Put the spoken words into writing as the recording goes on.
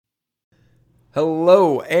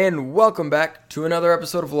Hello and welcome back to another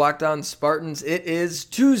episode of Locked On Spartans. It is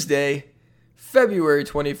Tuesday, February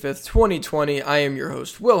 25th, 2020. I am your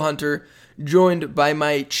host, Will Hunter, joined by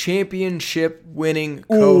my championship-winning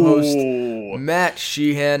co-host, Matt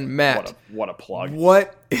Sheehan. Matt, what a plug.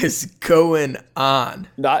 What is going on?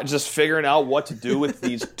 Not just figuring out what to do with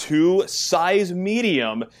these two size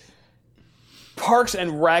medium Parks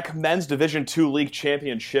and Rec Men's Division II League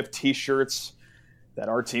Championship t-shirts that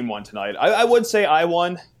our team won tonight. I would say I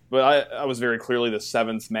won, but I was very clearly the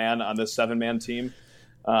seventh man on this seven-man team.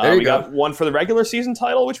 We got one for the regular season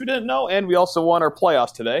title, which we didn't know, and we also won our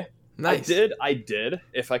playoffs today. Nice. I did,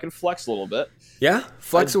 if I can flex a little bit. Yeah,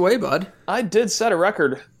 flex away, bud. I did set a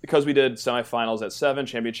record because we did semifinals at 7,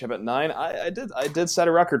 championship at 9. I did set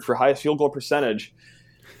a record for highest field goal percentage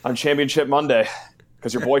on Championship Monday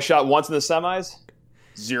because your boy shot once in the semis,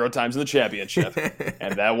 0 times in the championship.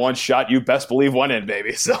 And that one shot, you best believe, went in,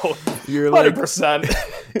 baby. So you're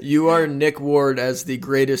 100%. You are Nick Ward as the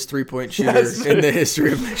greatest three-point shooter in the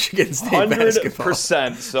history of Michigan State 100%. Basketball.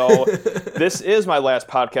 100%. So this is my last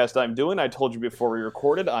podcast I'm doing. I told you before we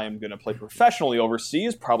recorded, I am going to play professionally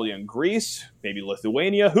overseas, probably in Greece, maybe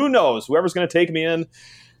Lithuania. Who knows? Whoever's going to take me in.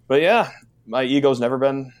 But yeah, my ego's never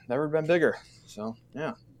been bigger. So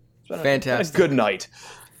yeah, it's been fantastic. A good night.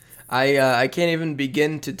 I can't even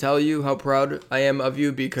begin to tell you how proud I am of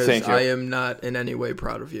you because I am not in any way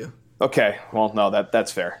proud of you. Okay, well, no,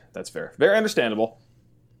 that's fair. That's fair. Very understandable.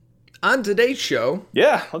 On today's show...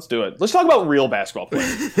 Yeah, let's do it. Let's talk about real basketball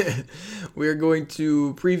players. We're going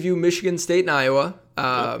to preview Michigan State and Iowa.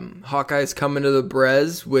 Hawkeyes coming to the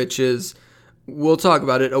Brez, which is, we'll talk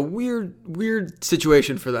about it, a weird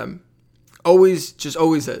situation for them. Always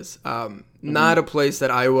is. Not a place that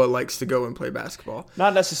Iowa likes to go and play basketball.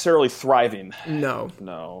 Not necessarily thriving.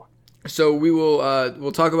 No. So we will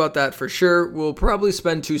we'll talk about that for sure. We'll probably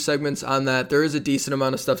spend 2 segments on that. There is a decent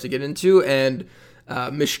amount of stuff to get into, and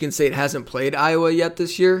Michigan State hasn't played Iowa yet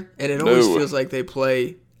this year, and it always feels like they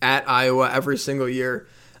play at Iowa every single year.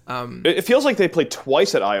 It feels like they play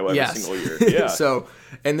twice at Iowa every single year. Yeah. So,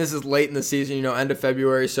 and this is late in the season, end of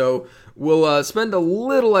February, so we'll spend a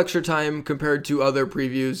little extra time compared to other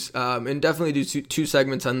previews, and definitely do 2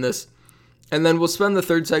 segments on this. And then we'll spend the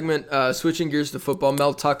 3rd segment switching gears to football.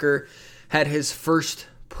 Mel Tucker had his first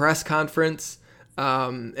press conference,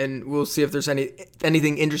 and we'll see if there's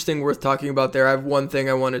anything interesting worth talking about there. I have one thing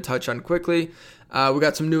I want to touch on quickly. We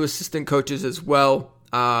got some new assistant coaches as well.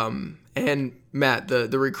 And Matt,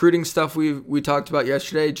 the recruiting stuff we talked about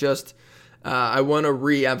yesterday, just I want to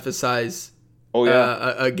re-emphasize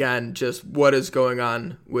again just what is going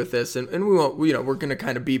on with this, and we won't, we're going to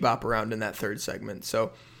kind of bebop around in that 3rd segment.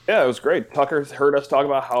 So. Yeah, it was great. Tucker heard us talk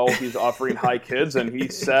about how he's offering high kids, and he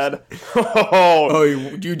said,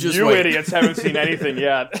 you idiots haven't seen anything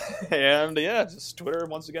yet. And yeah, just Twitter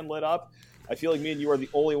once again lit up. I feel like me and you are the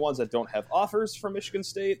only ones that don't have offers from Michigan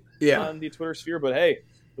State on the Twitter sphere. But hey,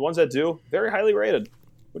 the ones that do, very highly rated,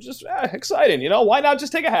 which is exciting. Why not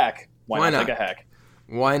just take a hack? Why not take a hack?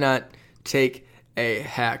 Why not take a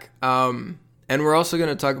hack? And we're also going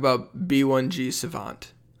to talk about B1G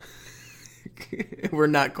Savant. We're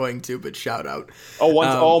not going to, but shout out.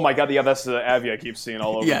 Oh my God. Yeah, that's the Avia I keep seeing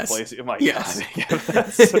all over the place. Oh my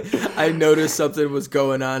God. I noticed something was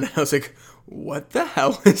going on. I was like, what the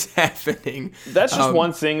hell is happening? That's just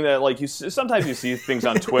one thing that, like, sometimes you see things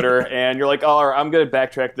on Twitter and you're like, I'm going to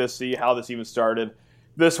backtrack this, see how this even started.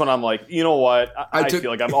 This one, I'm like, you know what? I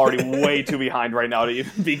feel like I'm already way too behind right now to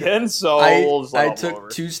even begin. So I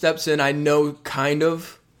took 2 steps in. I know kind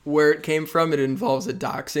of where it came from. It involves a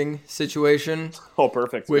doxing situation. Oh,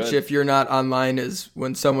 perfect. Which, good. If you're not online, is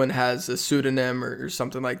when someone has a pseudonym or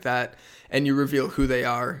something like that, and you reveal who they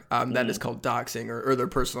are. That is called doxing, or their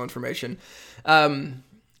personal information. A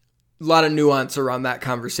lot of nuance around that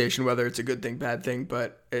conversation, whether it's a good thing, bad thing,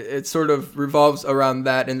 but it sort of revolves around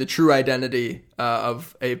that and the true identity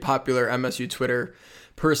of a popular MSU Twitter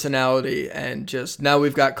personality. And just now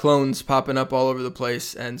we've got clones popping up all over the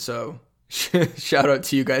place, and so... Shout out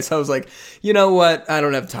to you guys. I was like, you know what? I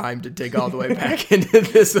don't have time to dig all the way back into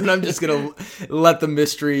this, and I'm just going to let the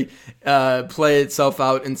mystery play itself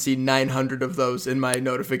out and see 900 of those in my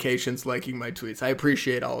notifications liking my tweets. I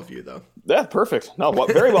appreciate all of you, though. Yeah, perfect. No,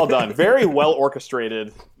 very well done. Very well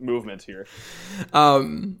orchestrated movement here.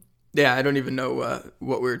 Yeah, I don't even know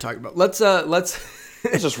what we were talking about. Let's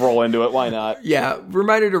just roll into it. Why not? Yeah.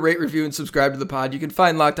 Reminder to rate, review, and subscribe to the pod. You can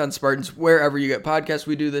find Locked On Spartans wherever you get podcasts.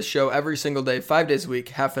 We do this show every single day, 5 days a week,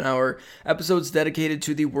 half an hour. Episodes dedicated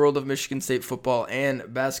to the world of Michigan State football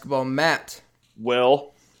and basketball. Matt.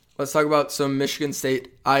 Will. Let's talk about some Michigan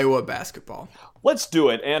State, Iowa basketball. Let's do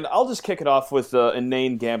it, and I'll just kick it off with an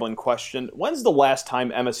inane gambling question. When's the last time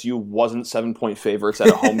MSU wasn't 7-point favorites at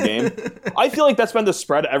a home game? I feel like that's been the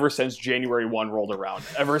spread ever since January 1 rolled around,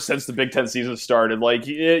 ever since the Big Ten season started. Like,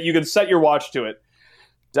 you can set your watch to it.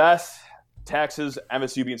 Death, taxes,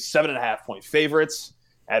 MSU being 7.5-point favorites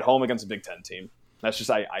at home against a Big Ten team. That's just,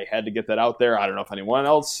 I had to get that out there. I don't know if anyone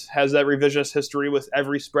else has that revisionist history with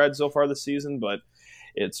every spread so far this season, but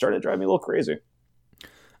it started to drive me a little crazy.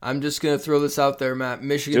 I'm just going to throw this out there, Matt.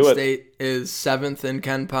 Michigan State is 7th in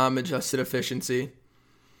Ken Pom adjusted efficiency.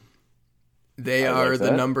 They are the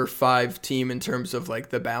number 5 team in terms of like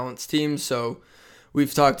the balance team. So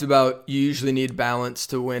we've talked about you usually need balance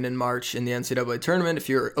to win in March in the NCAA tournament. If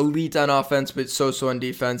you're elite on offense but so-so on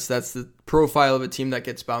defense, that's the profile of a team that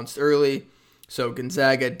gets bounced early. So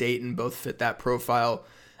Gonzaga, Dayton both fit that profile.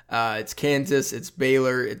 It's Kansas, it's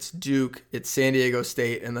Baylor, it's Duke, it's San Diego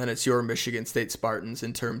State, and then it's your Michigan State Spartans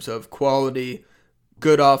in terms of quality,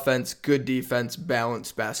 good offense, good defense,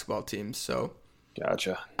 balanced basketball teams. So,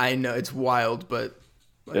 gotcha. I know it's wild, but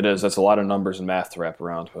it is. That's a lot of numbers and math to wrap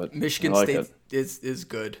around. But Michigan State is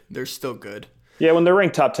good. They're still good. Yeah, when they're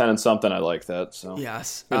ranked top 10 in something, I like that. So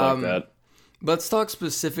yes, I like that. Let's talk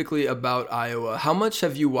specifically about Iowa. How much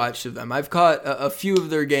have you watched of them? I've caught a few of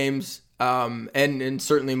their games. And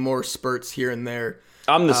certainly more spurts here and there.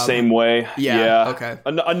 I'm the same way. Yeah. Okay.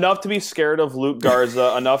 Enough to be scared of Luke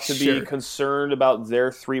Garza, enough to be concerned about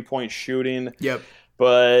their 3-point shooting. Yep.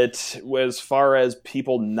 But as far as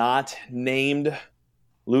people not named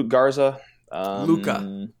Luke Garza,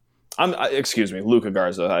 Luka. Luka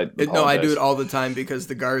Garza. I do it all the time because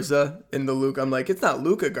the Garza in the Luka. I'm like, it's not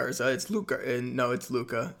Luka Garza, it's Luka. And no, it's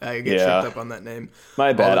Luka. I get tripped up on that name.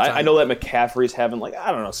 My bad. I know that McCaffrey's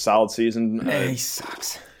having solid season. He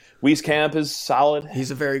sucks. Wieskamp is solid. He's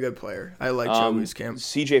a very good player. I like Joe Wieskamp.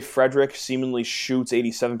 CJ Frederick seemingly shoots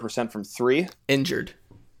 87% from 3. Injured.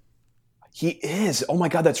 He is. Oh my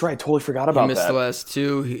God, that's right. I totally forgot about that. He missed the last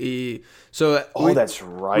 2. That's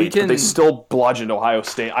right. But they still bludgeoned Ohio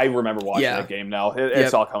State. I remember watching that game now.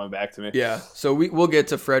 It's all coming back to me. Yeah. So we'll get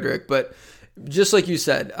to Frederick, but just like you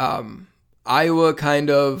said, Iowa kind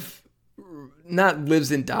of not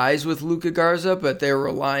lives and dies with Luka Garza, but they're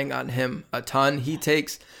relying on him a ton. He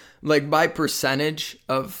takes, like, by percentage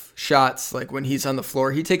of shots, like when he's on the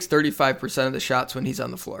floor, he takes 35% of the shots when he's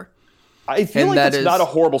on the floor. I feel like that's not a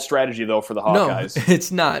horrible strategy, though, for the Hawkeyes. No,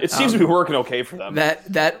 it's not. It seems to be working okay for them.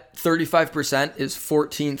 That 35% is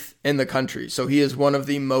 14th in the country. So he is one of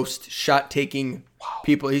the most shot-taking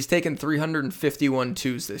people. He's taken 351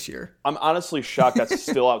 twos this year. I'm honestly shocked that's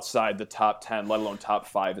still outside the top 10, let alone top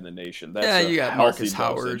 5 in the nation. That's you got Marcus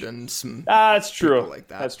Howard and some that's true. Like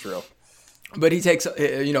that. That's true. But he takes,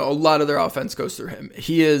 a lot of their offense goes through him.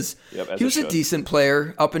 He was a decent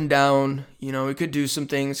player, up and down. He could do some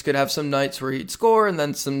things, could have some nights where he'd score, and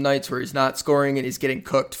then some nights where he's not scoring and he's getting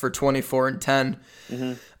cooked for 24 and 10.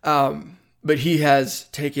 Mm-hmm. But he has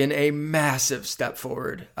taken a massive step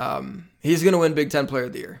forward. He's going to win Big Ten Player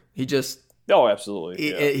of the Year. He just... Oh, absolutely.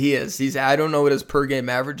 He is. I don't know what his per-game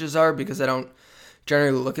averages are because I don't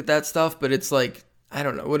generally look at that stuff, but it's like, I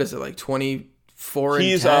don't know, what is it, like 24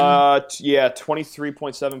 He's, and 10?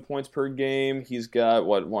 23.7 points per game. He's got,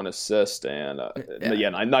 1 assist and,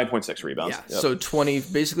 9.6 rebounds. Yeah, so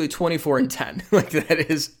basically 24 and 10. Like,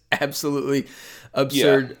 that is absolutely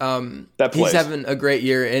absurd. Yeah, he's having a great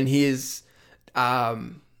year, and he is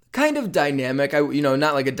kind of dynamic.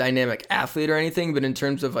 Not like a dynamic athlete or anything, but in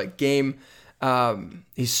terms of, like, game,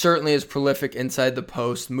 he certainly is prolific inside the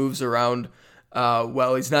post, moves around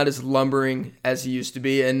he's not as lumbering as he used to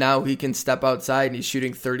be, and now he can step outside and he's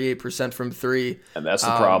shooting 38% from 3. And that's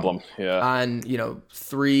the problem. Yeah. On,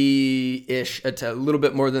 3-ish, a little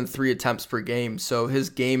bit more than 3 attempts per game. So his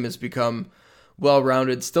game has become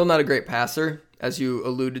well-rounded. Still not a great passer, as you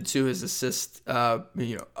alluded to, his assist,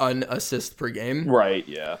 unassist per game. Right,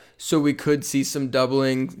 yeah. So we could see some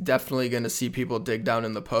doubling. Definitely going to see people dig down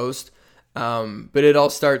in the post. But it all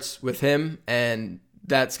starts with him, and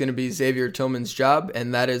that's going to be Xavier Tillman's job,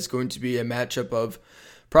 and that is going to be a matchup of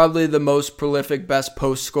probably the most prolific, best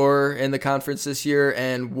post scorer in the conference this year,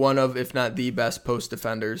 and one of, if not the best post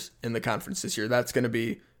defenders in the conference this year. That's going to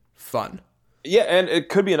be fun. Yeah, and it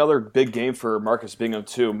could be another big game for Marcus Bingham,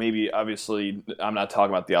 too. Maybe, obviously, I'm not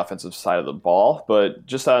talking about the offensive side of the ball, but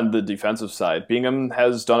just on the defensive side, Bingham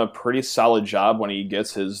has done a pretty solid job when he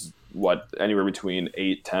gets his anywhere between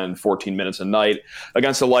 8, 10, 14 minutes a night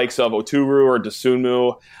against the likes of Oturu or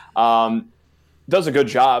Dosunmu. Does a good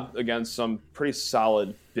job against some pretty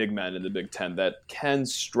solid big men in the Big Ten that can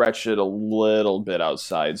stretch it a little bit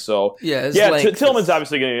outside. So, Tillman's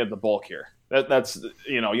obviously going to get the bulk here. That's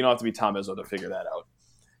you don't have to be Tom Izzo to figure that out.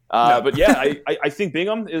 No. But yeah, I think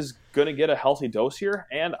Bingham is going to get a healthy dose here,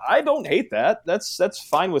 and I don't hate that. That's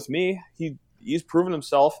fine with me. He's proven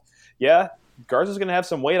himself. Yeah, Garza's going to have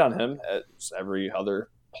some weight on him, as every other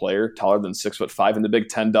player taller than 6'5" in the Big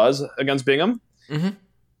Ten does against Bingham. Mm-hmm.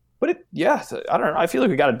 But I don't know. I feel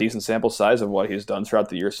like we got a decent sample size of what he's done throughout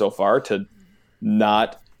the year so far to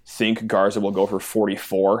not think Garza will go for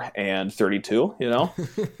 44 and 32. I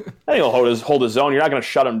think he'll hold his zone. You're not going to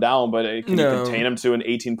shut him down, but can you contain him to an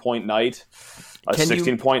 18-point night, a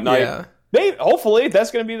 16-point night? Yeah. Maybe, hopefully,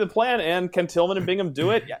 that's going to be the plan. And can Tillman and Bingham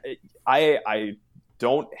do it? I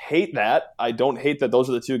don't hate that. I don't hate that those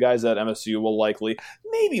are the two guys that MSU will likely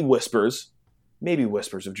maybe whispers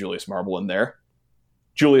of Julius Marble in there.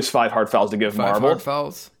 Julius 5 hard fouls to give Marble. 5 hard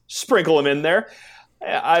fouls. Sprinkle him in there.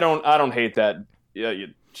 I don't hate that.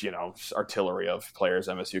 Artillery of players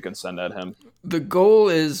MSU can send at him. The goal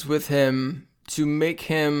is with him to make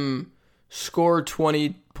him score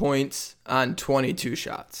 20 points on 22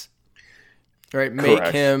 shots. Right? Make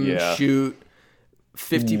him shoot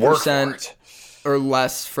 50% or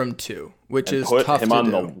less from 2, which is tough to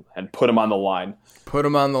do. And put him on the line. Put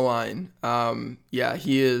him on the line.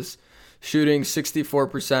 He is shooting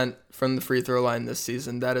 64% from the free throw line this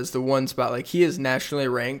season. That is the one spot. Like, he is nationally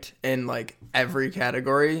ranked in like every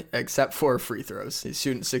category except for free throws. He's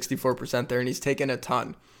shooting 64% there, and he's taken a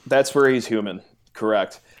ton. That's where he's human.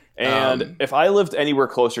 Correct. And if I lived anywhere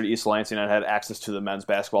closer to East Lansing and had access to the men's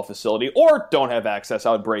basketball facility, or don't have access,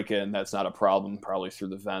 I would break in. That's not a problem, probably through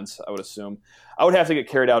the vents, I would assume. I would have to get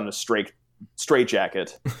carried out in a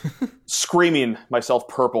straitjacket, screaming myself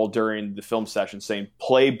purple during the film session, saying,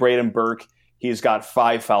 play Braden Burke. He's got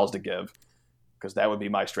 5 fouls to give. Because that would be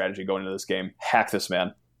my strategy going into this game. Hack this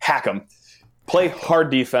man. Hack him. Play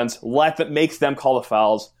hard defense. Makes them call the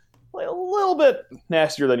fouls. Play a little bit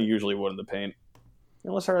nastier than you usually would in the paint.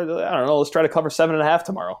 And let's try to cover 7.5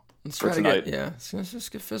 tomorrow. Let's try let's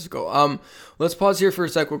just get physical. Let's pause here for a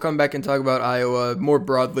sec. We'll come back and talk about Iowa more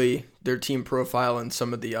broadly, their team profile, and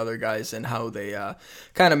some of the other guys and how they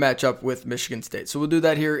kind of match up with Michigan State. So we'll do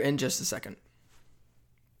that here in just a second.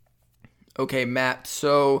 Okay, Matt.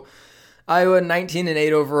 So Iowa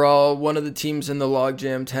 19-8 overall, one of the teams in the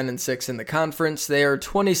logjam, 10-6 in the conference. They are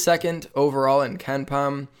 22nd overall in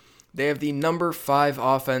KenPom. They have the number 5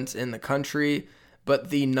 offense in the country, but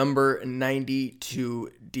the number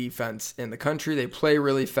 92 defense in the country. They play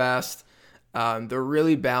really fast. They're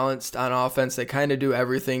really balanced on offense. They kind of do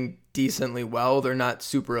everything decently well. They're not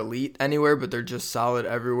super elite anywhere, but they're just solid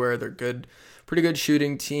everywhere. They're good, pretty good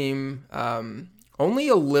shooting team. Only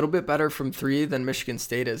a little bit better from 3 than Michigan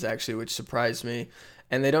State is, actually, which surprised me.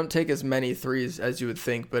 And they don't take as many threes as you would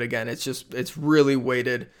think. But again, it's really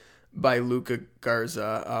weighted by Luka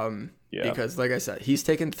Garza. Because, like I said, he's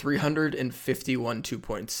taken 351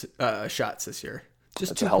 2-point shots this year.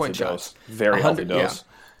 Just 2-point shots. Very healthy dose.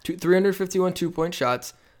 Yeah. 351 2-point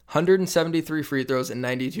shots, 173 free throws, and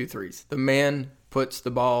 92 threes. The man puts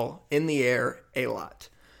the ball in the air a lot.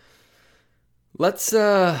 Let's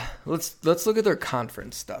look at their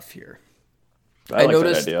conference stuff here. I like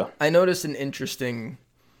that idea. I noticed an interesting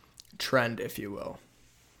trend, if you will.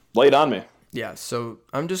 Lay it on me. Yeah, so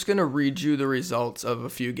I'm just going to read you the results of a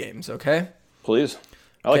few games, okay? Please.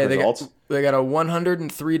 I like results. They got a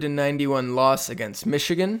 103-91 loss against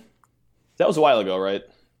Michigan. That was a while ago, right?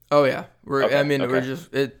 Oh, yeah. We're just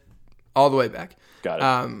all the way back.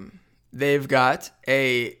 Got it. They've got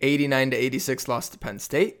a 89-86 loss to Penn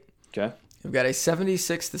State. Okay. They've got a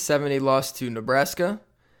 76-70 loss to Nebraska.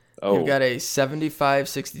 Oh. They've got a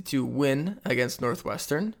 75-62 win against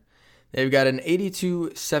Northwestern. They've got an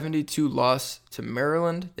 82-72 loss to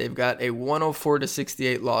Maryland. They've got a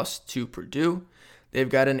 104-68 loss to Purdue. They've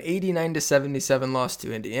got an 89-77 loss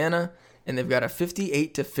to Indiana. And they've got a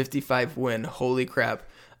 58-55 win, holy crap,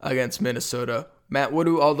 against Minnesota. Matt, what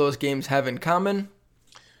do all those games have in common?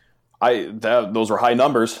 Those were high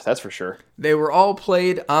numbers, that's for sure. They were all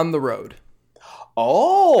played on the road.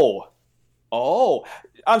 Oh,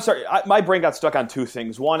 I'm sorry. My brain got stuck on 2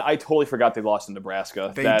 things. One, I totally forgot they lost in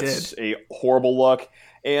Nebraska. That's a horrible look.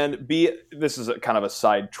 And B, this is kind of a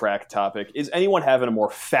sidetrack topic. Is anyone having a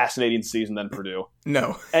more fascinating season than Purdue?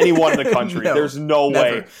 No. Anyone in the country? No, there's no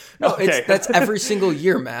way. No, okay. That's every single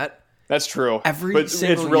year, Matt. That's true. But it's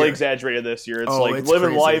really exaggerated this year. It's living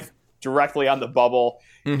crazy. Life directly on the bubble,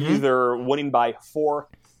 either winning by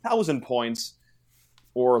 4,000 points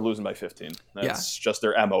or losing by 15. That's just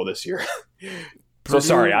their MO this year. So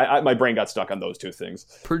sorry, my brain got stuck on those 2 things.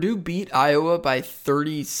 Purdue beat Iowa by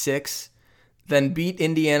 36, then beat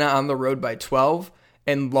Indiana on the road by 12,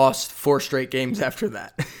 and lost 4 straight games after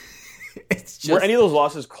that. Were any of those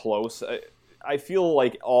losses close? I feel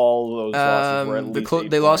like all those losses were at least 8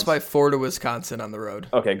 They lost by points. 4 to Wisconsin on the road.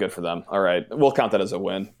 Okay, good for them. All right, we'll count that as a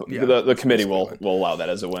win. Yeah, the committee will allow that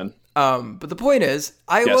as a win. But the point is,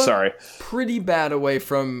 Iowa Yeah, sorry. pretty bad away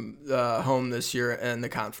from home this year in the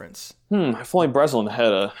conference. If only Breslin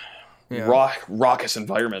had a raucous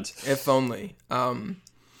environment. If only.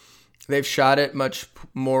 They've shot it much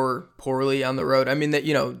more poorly on the road. I mean,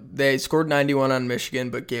 they scored 91 on Michigan,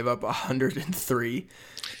 but gave up 103.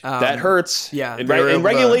 That hurts. Yeah. In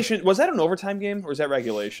regulation, was that an overtime game or was that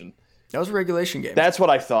regulation? That was a regulation game. That's what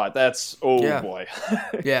I thought. Boy.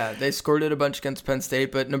 Yeah, they scored it a bunch against Penn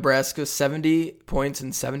State, but Nebraska, 70 points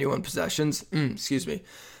in 71 possessions,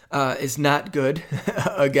 is not good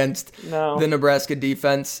against the Nebraska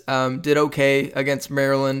defense. Did okay against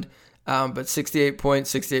Maryland, but 68 points,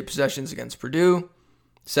 68 possessions against Purdue,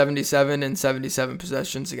 77 and 77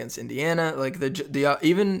 possessions against Indiana. Like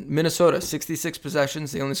even Minnesota, 66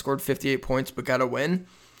 possessions, they only scored 58 points but got a win.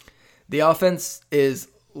 The offense is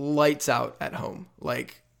lights out at home.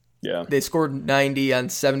 Like, they scored 90 on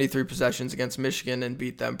 73 possessions against Michigan and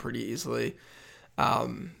beat them pretty easily.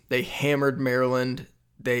 They hammered Maryland.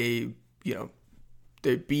 They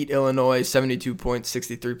beat Illinois, 72 points,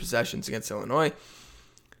 63 possessions against Illinois.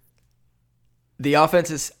 The offense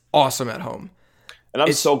is awesome at home. And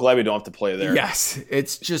I'm so glad we don't have to play there. Yes,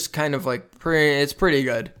 it's just kind of like it's pretty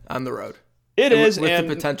good on the road. It is, with and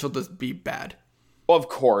the potential to be bad. Well, of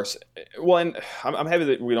course. Well, and I'm happy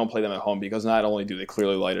that we don't play them at home because not only do they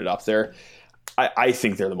clearly light it up there, I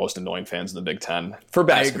think they're the most annoying fans in the Big Ten for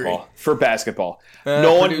basketball. For basketball,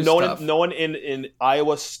 no one in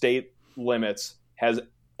Iowa State limits has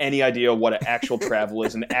any idea what an actual travel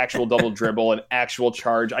is, an actual double dribble, an actual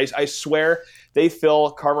charge. I swear they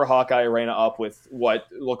fill Carver Hawkeye Arena up with what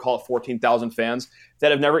we'll call it 14,000 fans that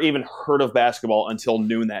have never even heard of basketball until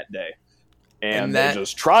noon that day. And they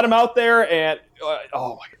just trot him out there, and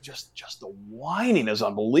oh my God, just the whining is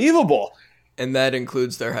unbelievable. And that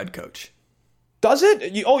includes their head coach. Does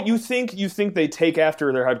it? You think they take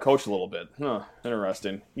after their head coach a little bit? Huh,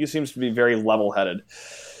 interesting. He seems to be very level-headed.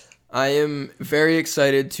 I am very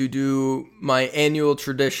excited to do my annual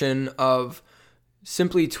tradition of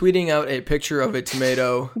simply tweeting out a picture of a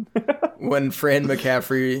tomato when Fran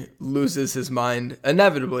McCaffrey loses his mind,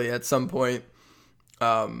 inevitably at some point.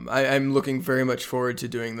 I'm looking very much forward to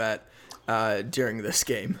doing that during this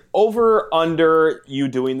game. Over, under you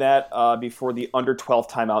doing that before the under 12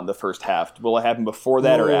 timeout in the first half. Will it happen before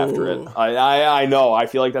that or after it? I know. I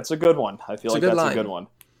feel like that's a good one. A good one.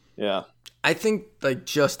 Yeah. I think like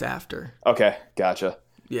just after. Okay, gotcha.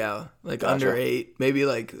 Yeah, like under 8, maybe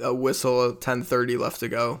like a whistle, 10:30 left to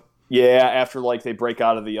go. Yeah, after like they break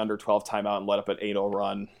out of the under 12 timeout and let up an 8-0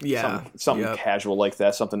 run. Yeah, something casual like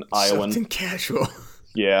that, something Iowan. Something casual.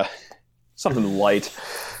 Yeah, something light.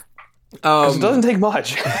 Because it doesn't take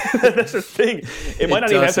much. That's the thing. It might not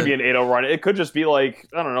even have to be an 8-0 run. It could just be like,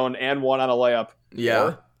 I don't know, an and one on a layup. Yeah.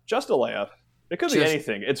 Or just a layup. It could be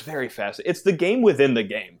anything. It's very fast. It's the game within the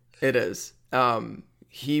game. It is.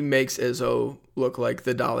 He makes Izzo look like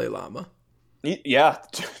the Dalai Lama. Yeah.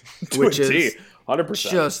 Which is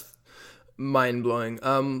 100%. Just mind-blowing.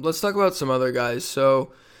 Let's talk about some other guys.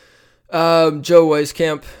 So, Joe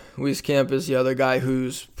Wieskamp. Wieskamp is the other guy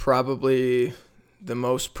who's probably the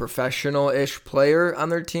most professional-ish player on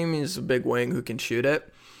their team. He's a big wing who can shoot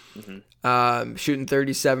it. Mm-hmm. Shooting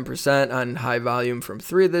 37% on high volume from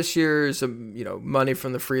 3 this year. Some money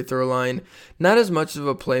from the free throw line. Not as much of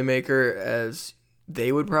a playmaker as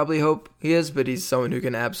they would probably hope he is, but he's someone who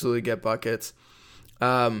can absolutely get buckets.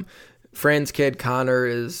 Fran's kid Connor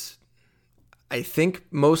is, I think,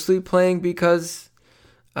 mostly playing because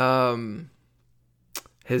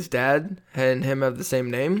his dad and him have the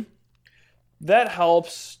same name. That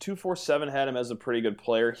helps. 247 had him as a pretty good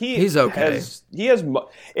player. He's okay.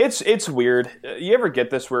 It's weird. You ever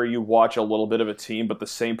get this where you watch a little bit of a team, but the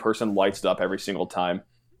same person lights it up every single time?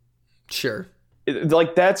 Sure.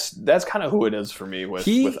 That's kind of who it is for me with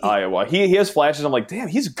Iowa. He has flashes. I'm like, damn,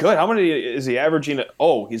 he's good. How many is he averaging?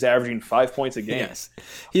 Oh, he's averaging 5 points a game. Yes.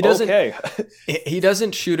 He doesn't. Okay. He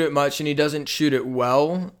doesn't shoot it much, and he doesn't shoot it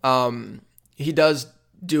well. He does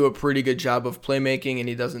do a pretty good job of playmaking, and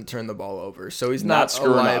he doesn't turn the ball over. So he's not a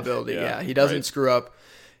liability. Yeah, he doesn't screw up.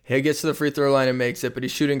 He gets to the free throw line and makes it, but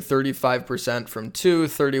he's shooting 35% from 2,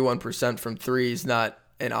 31% from 3. He's not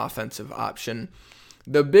an offensive option.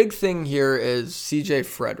 The big thing here is CJ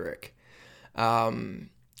Frederick.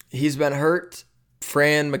 He's been hurt.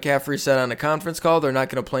 Fran McCaffrey said on a conference call they're not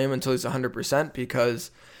going to play him until he's 100%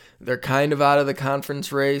 because they're kind of out of the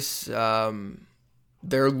conference race.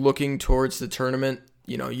 They're looking towards the tournament.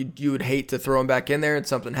 You would hate to throw him back in there and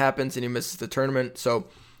something happens and he misses the tournament. So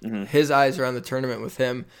his eyes are on the tournament with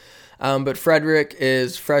him. But Frederick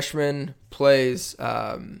is freshman, plays,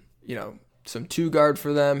 some two guard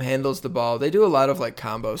for them, handles the ball. They do a lot of like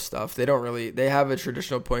combo stuff. They have a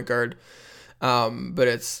traditional point guard,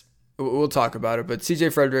 but we'll talk about it. But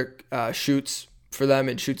CJ Frederick shoots for them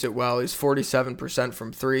and shoots it well. He's 47%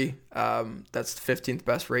 from three. That's the 15th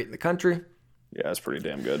best rate in the country. Yeah, that's pretty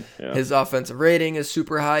damn good. Yeah. His offensive rating is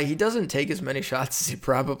super high. He doesn't take as many shots as he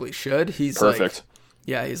probably should. He's perfect.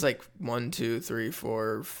 He's like 1, 2, 3,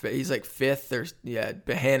 4. He's like fifth.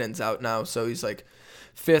 Bohannon's out now, so he's like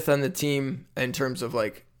fifth on the team in terms of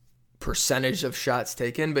like percentage of shots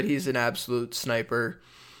taken, but he's an absolute sniper.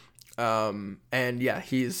 And yeah,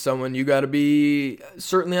 he's someone you got to be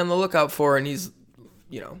certainly on the lookout for. And he's,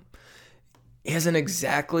 he hasn't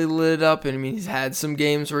exactly lit up. And I mean, he's had some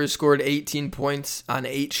games where he scored 18 points on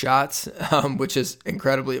 8 shots, which is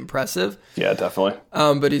incredibly impressive. Yeah, definitely.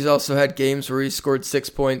 But he's also had games where he scored 6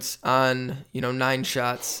 points on, 9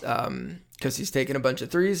 shots, because he's taken a bunch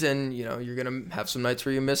of threes, and you're gonna have some nights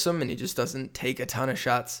where you miss him, and he just doesn't take a ton of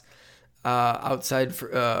shots outside of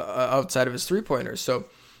his 3-pointers. So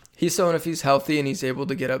he's someone, if he's healthy and he's able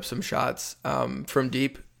to get up some shots from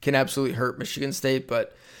deep, can absolutely hurt Michigan State.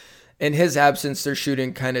 But in his absence, their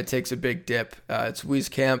shooting kind of takes a big dip. It's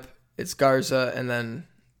Wieskamp, it's Garza, and then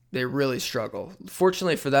they really struggle.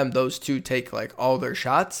 Fortunately for them, those two take like all their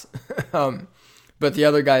shots, but the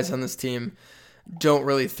other guys on this team don't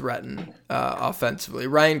really threaten offensively.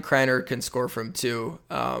 Ryan Kreiner can score from 2.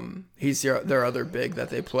 He's their other big that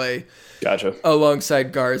they play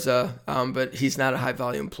alongside Garza, but he's not a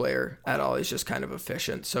high-volume player at all. He's just kind of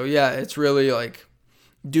efficient. So, yeah, it's really like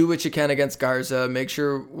do what you can against Garza. Make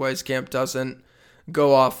sure Wieskamp doesn't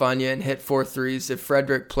go off on you and hit 4 threes. If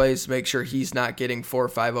Frederick plays, make sure he's not getting 4 or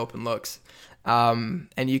 5 open looks, and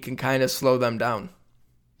you can kind of slow them down.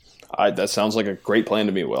 That sounds like a great plan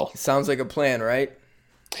to me, Will. Sounds like a plan, right?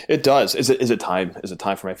 It does. Is it time? Is it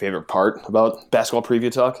time for my favorite part about basketball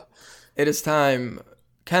preview talk? It is time.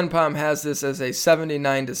 KenPom has this as a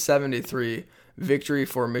 79-73 victory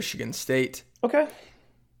for Michigan State. Okay.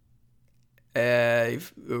 What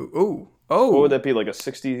would that be, like a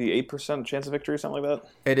 68% chance of victory, something like that?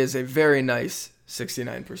 It is a very nice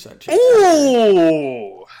 69% chance.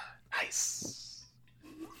 Ooh! Nice.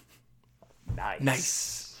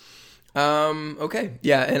 Nice. Okay.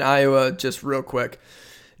 Yeah, and Iowa, just real quick,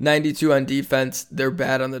 92 on defense. They're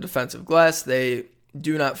bad on the defensive glass. They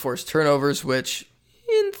do not force turnovers, which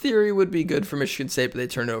in theory would be good for Michigan State, but they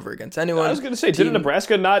turn over against anyone. I was going to say, didn't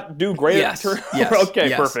Nebraska not do great at turnover? Yes, okay,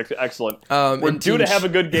 yes. Perfect. Excellent. We're due to have a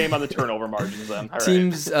good game on the turnover margins then. All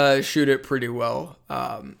teams shoot it pretty well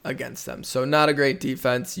against them. So not a great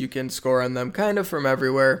defense. You can score on them kind of from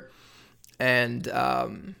everywhere. And,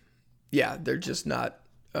 they're just not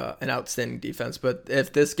an outstanding defense. But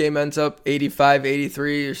if this game ends up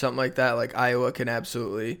 85-83 or something like that, like Iowa can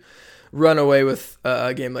absolutely run away with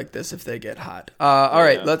a game like this if they get hot. All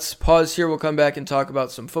right, let's pause here. We'll come back and talk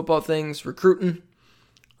about some football things, recruiting,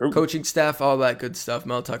 coaching staff, all that good stuff.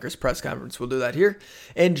 Mel Tucker's press conference. We'll do that here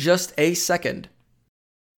in just a second.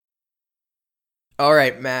 All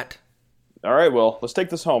right, Matt. All right, Will. Let's take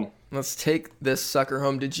this home. Let's take this sucker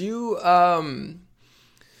home. Did you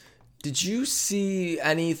see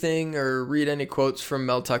anything or read any quotes from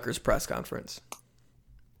Mel Tucker's press conference?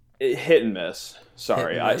 Hit and miss.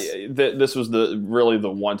 Sorry. This was really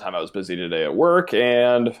the one time I was busy today at work,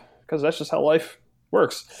 and because that's just how life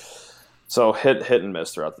works. So hit and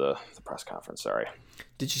miss throughout the press conference. Sorry.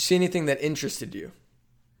 Did you see anything that interested you?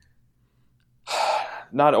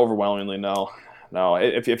 Not overwhelmingly, no. No.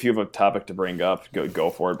 If you have a topic to bring up,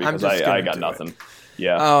 go for it, because I got nothing.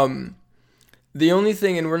 Yeah. The only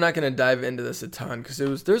thing, and we're not going to dive into this a ton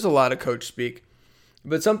because there's a lot of coach speak,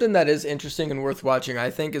 but something that is interesting and worth watching, I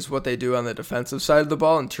think, is what they do on the defensive side of the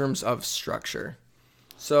ball in terms of structure.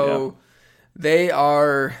 So they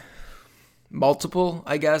are multiple,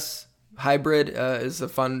 I guess. Hybrid is a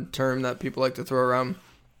fun term that people like to throw around.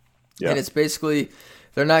 Yeah. And it's basically,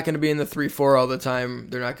 they're not going to be in the 3-4 all the time.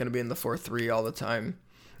 They're not going to be in the 4-3 all the time.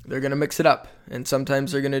 They're going to mix it up. And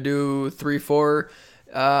sometimes they're going to do 3-4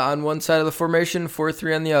 on one side of the formation,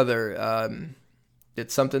 4-3 on the other.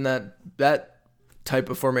 It's something that type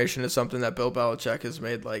of formation is something that Bill Belichick has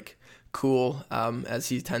made like cool, as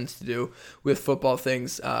he tends to do with football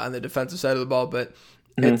things on the defensive side of the ball. But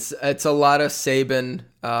it's a lot of Saban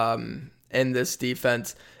in this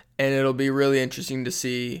defense, and it'll be really interesting to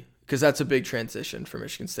see because that's a big transition for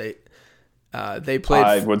Michigan State. They played.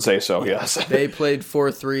 I would say so. Yes, they played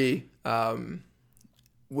 4-3.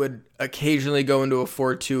 Would occasionally go into a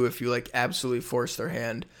 4-2 if you like absolutely force their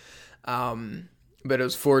hand. but it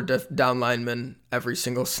was 4 down linemen every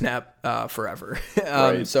single snap forever.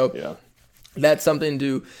 Right. So yeah. that's something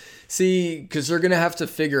to see, because they're going to have to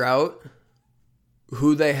figure out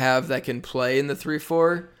who they have that can play in the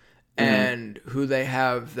 3-4 and who they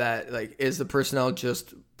have that, like, is the personnel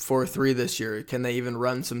just 4-3 this year? Can they even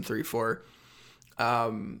run some 3-4?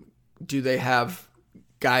 Do they have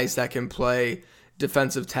guys that can play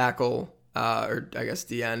defensive tackle, or I guess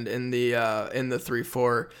the end in the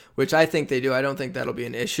 3-4, which I think they do. I don't think that'll be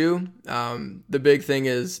an issue. The big thing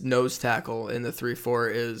is nose tackle in the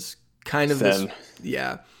 3-4 is kind of thin. this.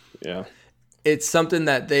 Yeah. Yeah. It's something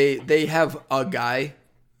that they have a guy,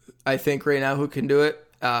 I think, right now who can do it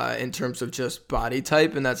in terms of just body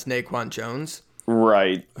type, and that's Naquan Jones.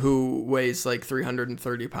 Right. Who weighs like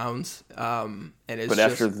 330 pounds. And is But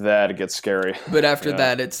after that, it gets scary. But after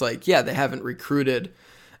that, it's like, yeah, they haven't recruited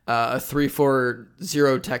a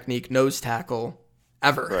 3-4-0 technique nose tackle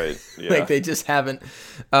ever. Right. Yeah. Like, they just haven't.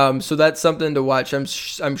 So that's something to watch. I'm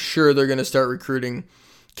sure they're going to start recruiting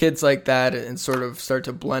kids like that and sort of start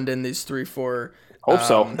to blend in these 3-4. Hope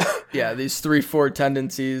so. Yeah, these 3-4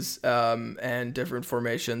 tendencies and different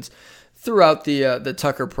formations throughout the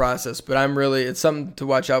Tucker process. But it's something to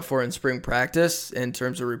watch out for in spring practice in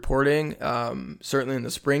terms of reporting. Certainly in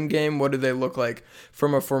the spring game, what do they look like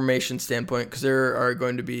from a formation standpoint? Because there are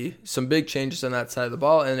going to be some big changes on that side of the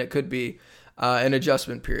ball, and it could be an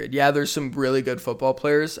adjustment period. Yeah, there's some really good football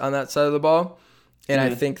players on that side of the ball, and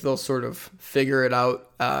I think they'll sort of figure it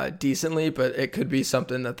out decently, but it could be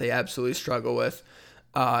something that they absolutely struggle with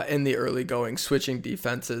in the early going, switching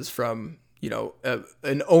defenses from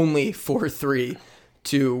an only 4-3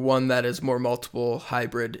 to one that is more multiple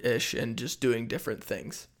hybrid-ish and just doing different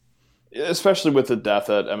things. Especially with the depth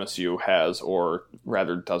that MSU has, or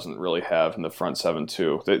rather doesn't really have in the front seven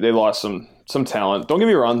too. They lost some talent. Don't get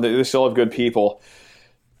me wrong, they still have good people.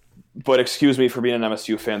 But excuse me for being an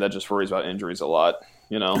MSU fan that just worries about injuries a lot.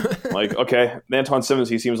 Like, okay, Antoine Simmons,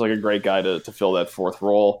 he seems like a great guy to fill that fourth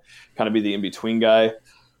role, kind of be the in-between guy.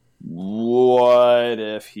 What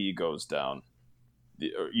if he goes down?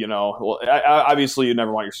 Well, obviously you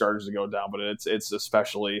never want your starters to go down, but it's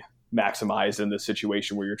especially maximized in this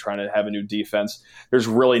situation where you're trying to have a new defense. There's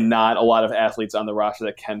really not a lot of athletes on the roster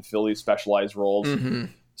that can fill these specialized roles. Mm-hmm.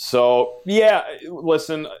 So, yeah,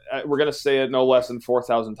 listen, we're going to say it no less than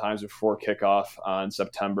 4,000 times before kickoff on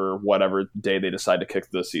September, whatever day they decide to kick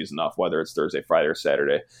the season off, whether it's Thursday, Friday, or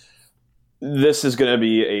Saturday. This is going to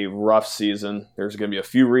be a rough season. There's going to be a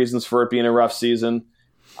few reasons for it being a rough season.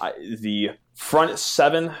 The front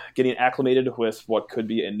seven getting acclimated with what could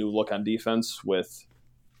be a new look on defense with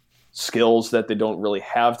skills that they don't really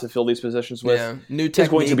have to fill these positions with. Yeah, new techniques. There's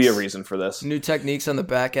going to be a reason for this. New techniques on the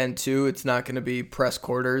back end too. It's not going to be press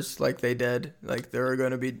quarters like they did. Like, there are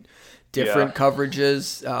going to be different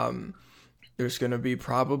coverages. There's going to be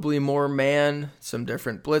probably more man, some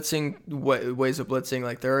different blitzing ways of blitzing.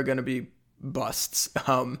 Like, there are going to be busts.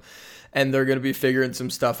 And they're going to be figuring some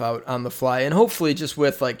stuff out on the fly. And hopefully just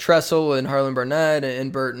with like Tressel and Harlan Barnett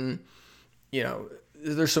and Burton,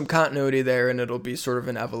 there's some continuity there, and it'll be sort of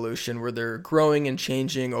an evolution where they're growing and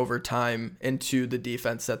changing over time into the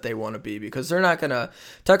defense that they want to be, because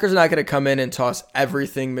Tucker's not going to come in and toss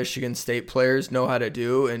everything Michigan State players know how to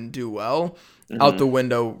do and do well out the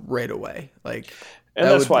window right away. Like, and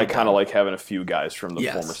that's why I kind of like having a few guys from the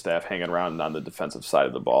former staff hanging around on the defensive side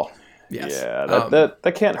of the ball. Yes. Yeah,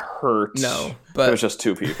 that can't hurt. No, but it was just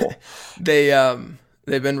two people.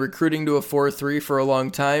 They've been recruiting to a 4-3 for a long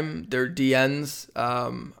time. Their DNs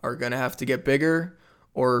are going to have to get bigger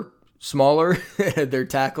or smaller. Their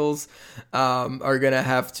tackles are going to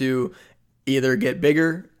have to either get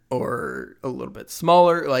bigger or a little bit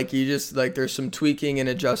smaller. Like, there's some tweaking and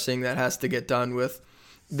adjusting that has to get done with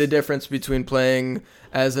the difference between playing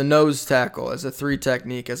as a nose tackle, as a 3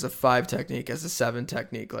 technique, as a 5 technique, as a 7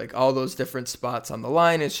 technique, like all those different spots on the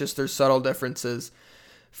line. It's just there's subtle differences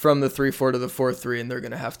from the 3-4 to the 4-3, and they're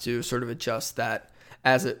going to have to sort of adjust that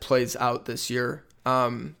as it plays out this year.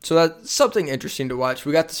 So that's something interesting to watch.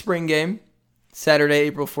 We got the spring game Saturday,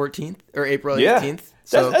 April 14th or April 18th. Yeah,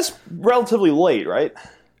 so that's relatively late, right?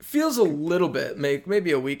 Feels a little bit,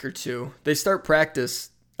 maybe a week or two. They start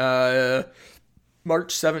practice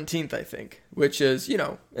March 17th, I think, which is,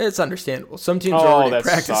 it's understandable. Some teams are already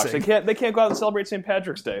practicing. Sucks. They can't go out and celebrate St.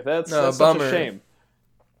 Patrick's Day. That's such a shame.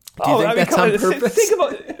 Do you think that's on purpose? Think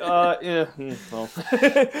about I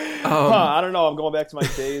don't know. I'm going back to my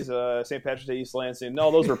days, St. Patrick's Day, East Lansing.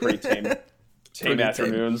 No, those were pretty tame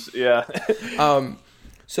afternoons. Tame. Yeah.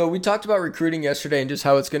 So we talked about recruiting yesterday and just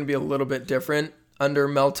how it's going to be a little bit different under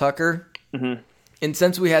Mel Tucker. Mm-hmm. And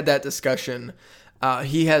since we had that discussion,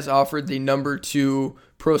 He has offered the number 2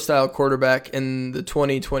 pro-style quarterback in the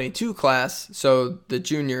 2022 class, so the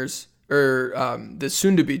juniors, or the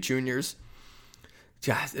soon-to-be juniors.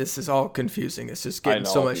 God, this is all confusing. It's just getting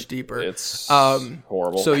so much deeper. It's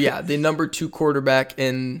horrible. So, yeah, the number 2 quarterback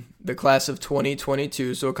in the class of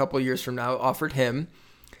 2022, so a couple of years from now, offered him.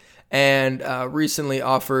 And recently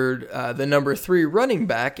offered the number 3 running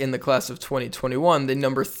back in the class of 2021, the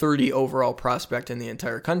number 30 overall prospect in the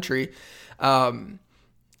entire country.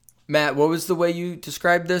 Matt, what was the way you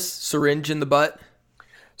described this? Syringe in the butt?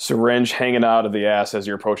 Syringe hanging out of the ass as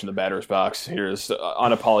you're approaching the batter's box. Here's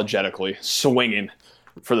unapologetically swinging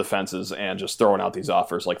for the fences and just throwing out these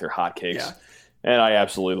offers like they're hotcakes. Yeah. And I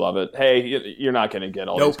absolutely love it. Hey, you're not going to get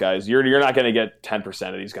all these guys. You're not going to get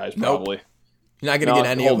 10% of these guys probably. Nope. You're not going to get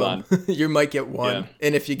any of them. You might get one. Yeah.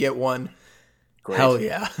 And if you get one, great. Hell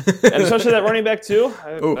yeah. And especially that running back too.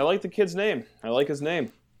 I like the kid's name. I like his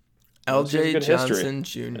name. LJ Johnson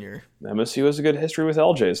Jr. MSU has a good history with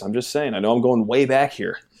LJs. I'm just saying. I know I'm going way back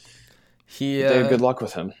here. Good luck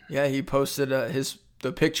with him. Yeah, he posted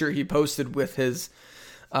the picture he posted with his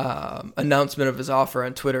announcement of his offer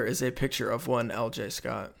on Twitter is a picture of one LJ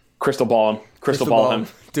Scott. Crystal ball him.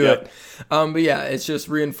 Do it. But yeah, it's just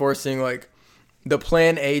reinforcing like the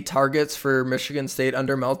Plan A targets for Michigan State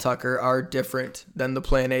under Mel Tucker are different than the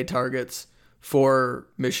Plan A targets for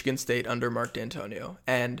Michigan State under Mark D'Antonio.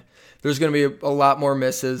 And there's going to be a lot more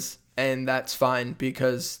misses, and that's fine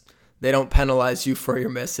because they don't penalize you for your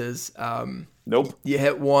misses. Nope. You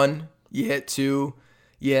hit 1, you hit 2,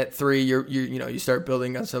 you hit 3, you start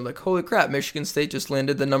building on something like, holy crap, Michigan State just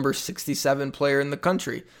landed the number 67 player in the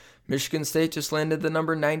country. Michigan State just landed the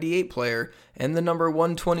number 98 player and the number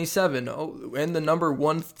 127 and the number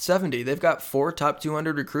 170. They've got 4 top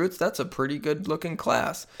 200 recruits. That's a pretty good looking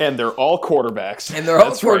class. And they're all quarterbacks.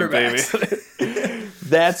 That's quarterbacks. Right, baby.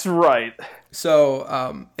 That's right.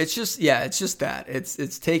 So it's just that.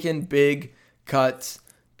 It's taking big cuts,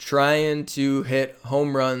 trying to hit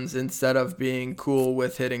home runs instead of being cool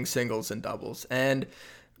with hitting singles and doubles. And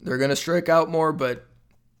they're going to strike out more, but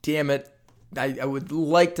damn it. I would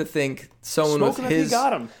like to think someone with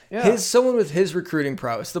his recruiting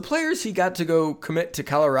prowess, the players he got to go commit to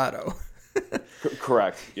Colorado.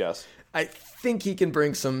 Correct. Yes. I think he can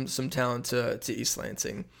bring some talent to East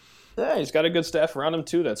Lansing. Yeah, he's got a good staff around him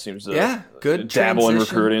too. That seems to good dabble in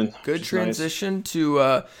recruiting. Good transition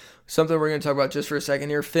to something we're going to talk about just for a second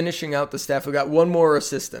here. Finishing out the staff, we got one more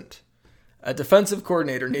assistant. A defensive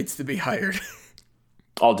coordinator needs to be hired.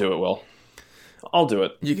 I'll do it, Will. I'll do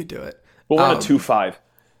it. You could do it. We'll run a 2-5.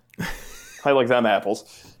 I like them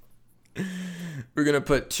apples. We're going to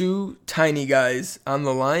put 2 tiny guys on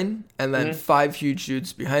the line and then 5 huge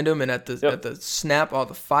dudes behind them. And at the snap, all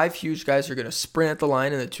the 5 huge guys are going to sprint at the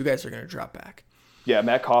line and the 2 guys are going to drop back. Yeah,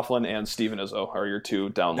 Matt Coughlin and Steven Izzo are your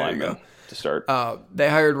 2 down linemen to start. They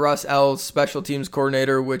hired Russ Ells, special teams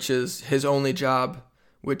coordinator, which is his only job,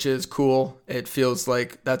 which is cool. It feels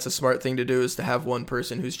like that's a smart thing to do, is to have one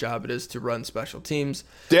person whose job it is to run special teams.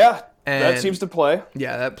 Yeah, that seems to play.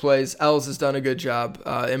 Yeah, that plays. Ells has done a good job.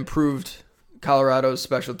 Improved Colorado's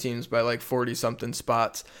special teams by like 40-something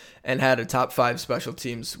spots and had a top 5 special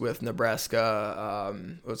teams with Nebraska,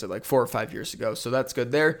 4 or 5 years ago. So that's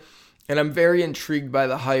good there. And I'm very intrigued by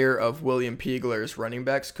the hire of William Piegler as running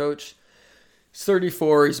backs coach. He's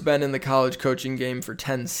 34. He's been in the college coaching game for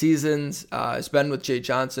 10 seasons. He's been with Jay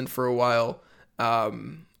Johnson for a while.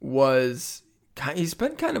 He's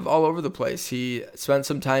been kind of all over the place. He spent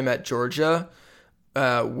some time at Georgia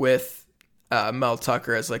with Mel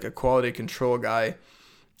Tucker as like a quality control guy,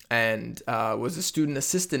 and was a student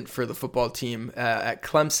assistant for the football team at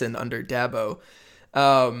Clemson under Dabo.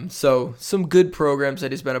 So some good programs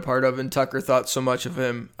that he's been a part of, and Tucker thought so much of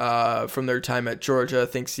him from their time at Georgia.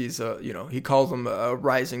 Thinks he's he calls him a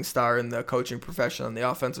rising star in the coaching profession on the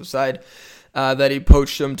offensive side. That he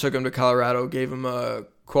poached him, took him to Colorado, gave him a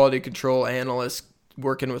quality control analyst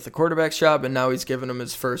working with the quarterback's job, and now he's given him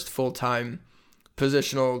his first full-time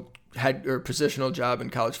positional job in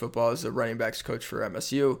college football as a running backs coach for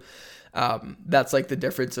MSU. That's like the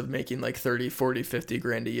difference of making like 30, 40, 50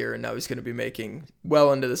 grand a year, and now he's going to be making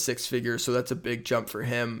well into the 6 figures, so that's a big jump for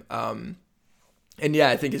him. And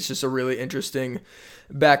yeah, I think it's just a really interesting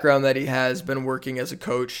background that he has been working as a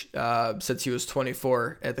coach since he was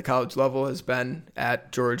 24 at the college level, has been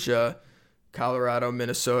at Georgia, Colorado,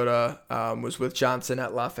 Minnesota, was with Johnson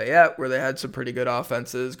at Lafayette, where they had some pretty good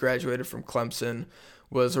offenses, graduated from Clemson,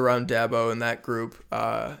 was around Dabo in that group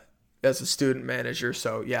as a student manager.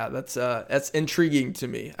 So yeah, that's intriguing to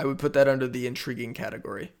me. I would put that under the intriguing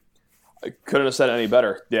category. I couldn't have said it any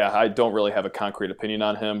better. Yeah, I don't really have a concrete opinion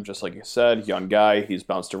on him. Just like you said, young guy. He's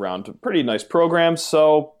bounced around to pretty nice programs.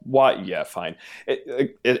 So what? Yeah, fine.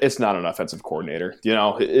 It's not an offensive coordinator.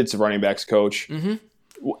 It's a running backs coach. Mm-hmm.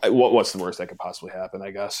 What's the worst that could possibly happen?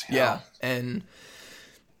 I guess. Yeah, and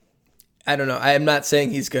I don't know. I am not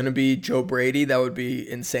saying he's going to be Joe Brady. That would be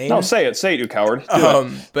insane. No, say it, you coward. Do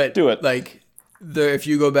it. But do it. If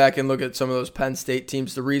you go back and look at some of those Penn State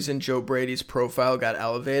teams, the reason Joe Brady's profile got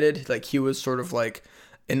elevated, he was sort of like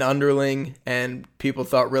an underling, and people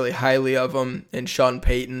thought really highly of him. And Sean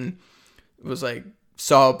Payton was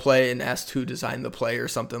saw a play and asked who designed the play or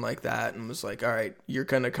something like that, and was like, "All right, you're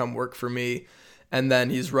gonna come work for me." And then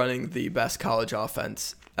he's running the best college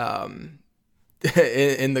offense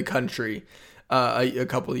in the country a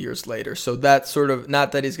couple of years later. So that's sort of,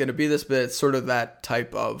 not that he's going to be this, but it's sort of that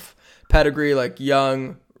type of pedigree,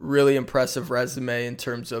 young, really impressive resume in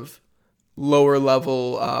terms of lower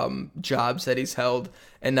level jobs that he's held.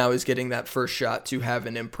 And now he's getting that first shot to have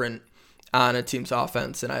an imprint on a team's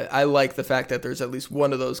offense. And I like the fact that there's at least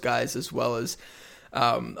one of those guys, as well as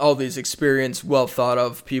all these experienced, well thought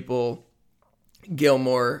of people,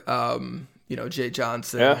 Gilmore, Jay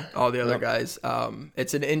Johnson, all the other guys.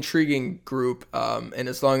 It's an intriguing group, and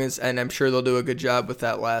I'm sure they'll do a good job with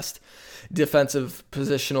that last defensive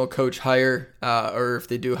positional coach hire, or if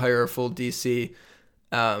they do hire a full DC,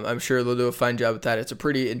 I'm sure they'll do a fine job with that. It's a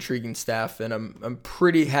pretty intriguing staff, and I'm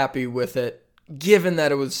pretty happy with it, given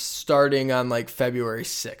that it was starting on February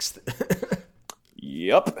 6th.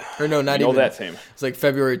 Yep. Or no, not even that team. It's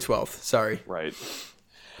February 12th. Sorry. Right.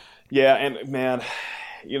 Yeah, and man,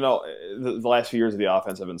 the last few years of the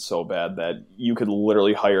offense have been so bad that you could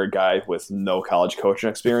literally hire a guy with no college coaching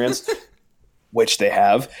experience, which they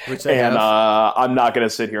have. I'm not going to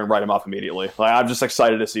sit here and write him off immediately. I'm just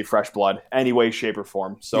excited to see fresh blood, any way, shape, or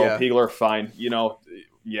form. So Peagler, fine.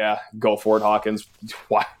 Go for it, Hawkins.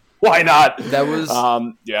 Why not? That was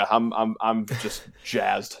I'm just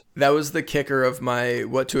jazzed. That was the kicker of my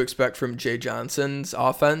what to expect from Jay Johnson's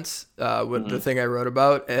offense. The thing I wrote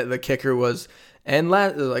about, the kicker was, and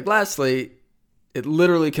lastly, it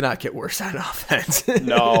literally cannot get worse on offense.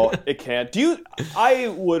 No, it can't. I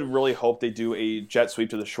would really hope they do a jet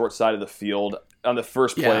sweep to the short side of the field on the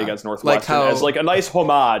first play against Northwestern as a nice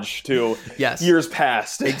homage to years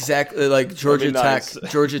past. Exactly, like Georgia Tech.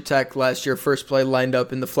 Georgia Tech last year, first play lined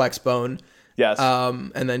up in the flex bone. Yes.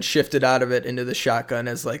 And then shifted out of it into the shotgun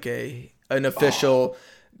as an official.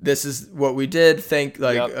 This is what we did.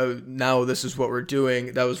 Now this is what we're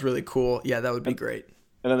doing. That was really cool. Yeah, that would be great.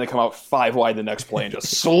 And then they come out 5 wide the next play and just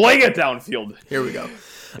sling it downfield. Here we go.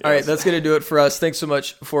 All right, that's going to do it for us. Thanks so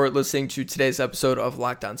much for listening to today's episode of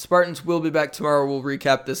Locked On Spartans. We'll be back tomorrow. We'll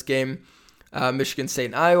recap this game, Michigan State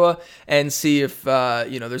and Iowa, and see if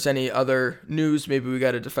there's any other news. Maybe we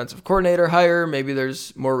got a defensive coordinator hire. Maybe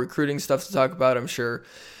there's more recruiting stuff to talk about. I'm sure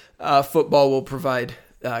football will provide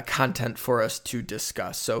content for us to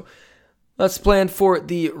discuss. So let's plan for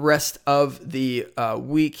the rest of the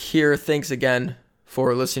week here. Thanks again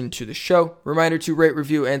for listening to the show. Reminder to rate,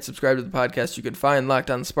 review, and subscribe to the podcast. You can find Locked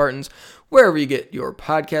On Spartans wherever you get your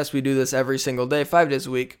podcasts. We do this every single day, 5 days a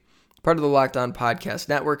week, part of the Locked On Podcast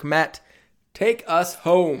Network. Matt, take us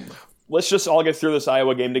home. Let's just all get through this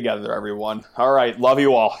Iowa game together, everyone. All right, love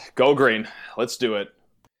you all. Go green. Let's do it.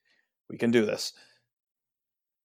 We can do this.